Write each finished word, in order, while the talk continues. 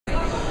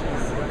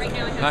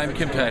Hi, I'm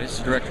Kim Titus,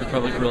 Director of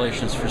Public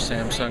Relations for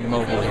Samsung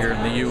Mobile here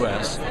in the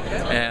U.S.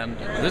 And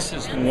this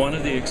is one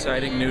of the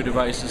exciting new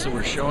devices that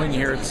we're showing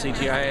here at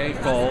CTIA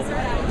Fall.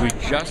 We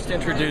just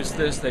introduced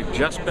this. They've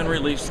just been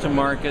released to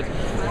market.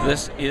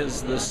 This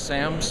is the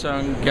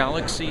Samsung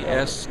Galaxy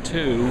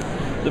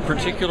S2. The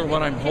particular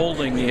one I'm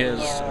holding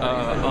is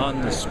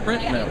on the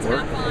Sprint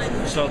network.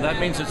 So that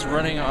means it's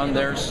running on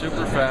their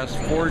super fast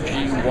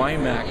 4G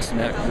WiMAX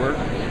network.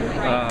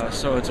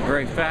 So it's a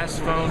very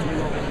fast phone.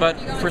 But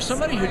for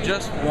somebody who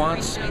just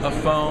wants a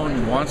phone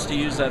and wants to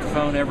use that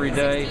phone every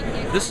day,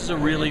 this is a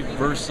really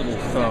versatile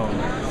phone.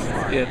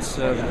 It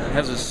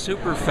has a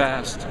super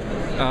fast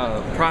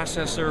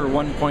processor,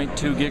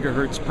 1.2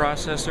 gigahertz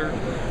processor,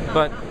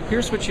 but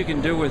here's what you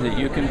can do with it.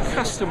 You can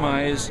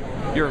customize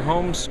your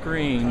home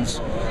screens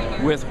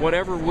with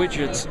whatever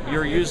widgets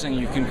you're using.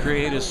 You can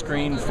create a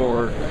screen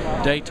for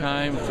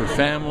daytime, for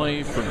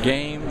family, for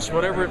games,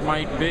 whatever it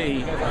might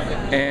be,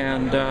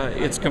 and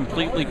it's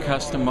completely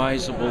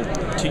customizable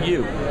to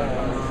you.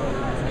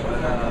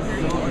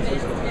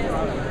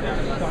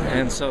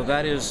 And so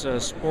that is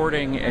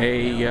sporting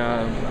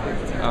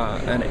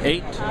an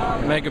 8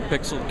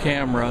 megapixel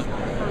camera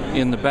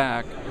in the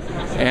back,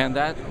 and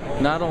that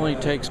not only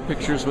takes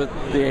pictures with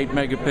the 8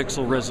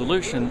 megapixel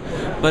resolution,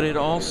 but it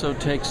also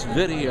takes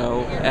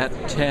video at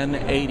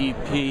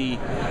 1080p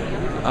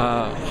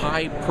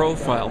high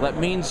profile. That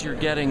means you're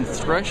getting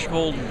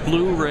threshold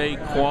Blu-ray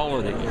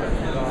quality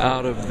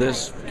out of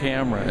this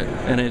camera,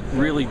 and it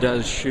really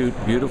does shoot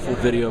beautiful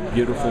video,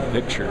 beautiful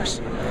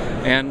pictures.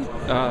 And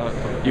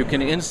you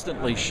can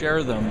instantly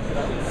share them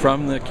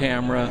from the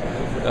camera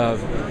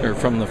or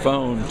from the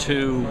phone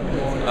to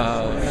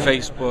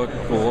Facebook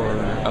or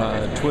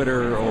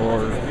Twitter,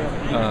 or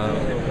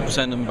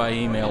send them by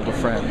email to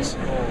friends.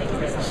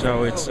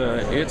 So it's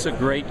a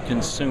great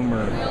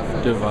consumer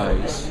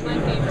device.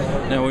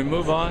 Now we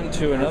move on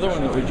to another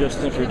one that we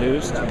just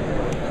introduced.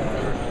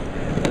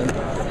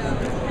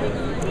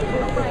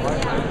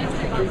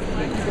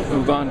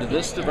 Move on to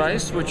this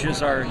device, which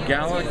is our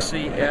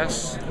Galaxy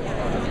S.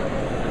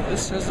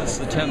 This says it's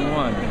the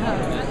 10.1.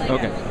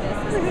 Okay.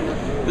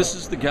 This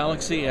is the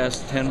Galaxy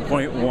S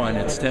 10.1.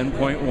 It's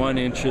 10.1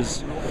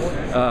 inches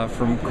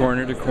from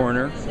corner to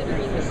corner,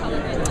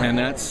 and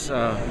that's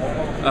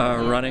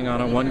running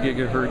on a 1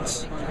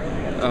 gigahertz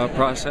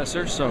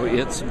processor, so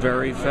it's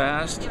very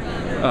fast.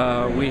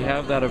 We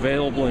have that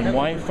available in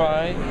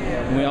Wi-Fi,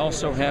 and we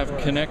also have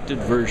connected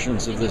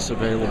versions of this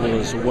available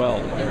as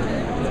well.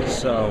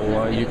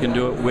 So you can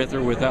do it with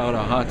or without a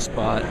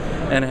hotspot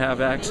and have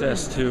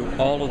access to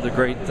all of the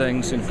great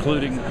things,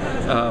 including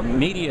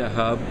Media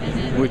Hub,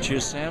 which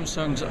is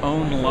Samsung's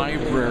own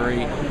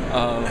library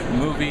of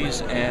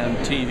movies and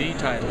TV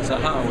titles.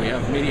 Aha, we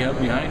have Media Hub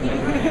behind me.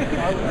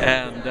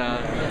 And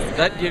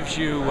that gives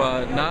you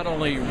not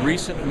only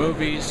recent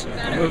movies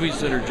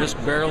that are just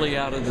barely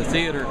out of the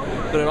theater,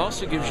 but it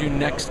also gives you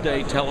next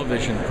day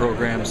television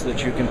programs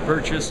that you can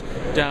purchase,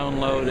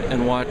 download,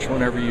 and watch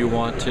whenever you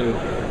want to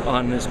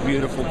on this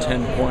beautiful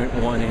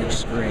 10.1 inch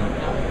screen.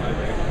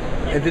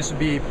 And this would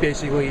be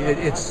basically,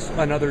 it's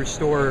another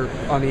store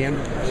on the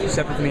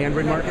separate from the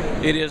Android market?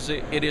 It is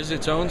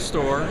its own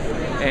store,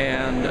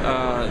 and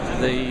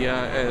the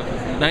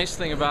nice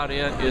thing about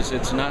it is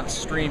it's not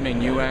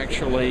streaming. You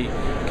actually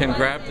can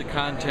grab the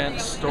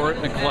content, store it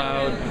in the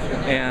cloud,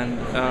 and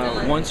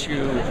once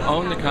you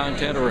own the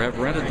content or have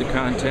rented the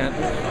content,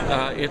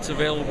 it's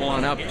available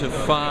on up to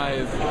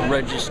 5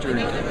 registered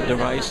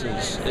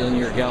devices in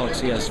your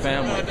Galaxy S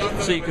family.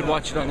 So you could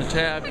watch it on the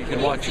Tab, you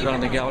could watch it on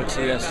the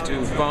Galaxy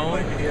S2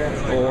 phone,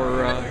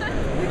 or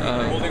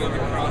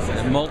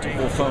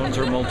multiple phones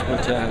or multiple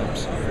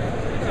tabs.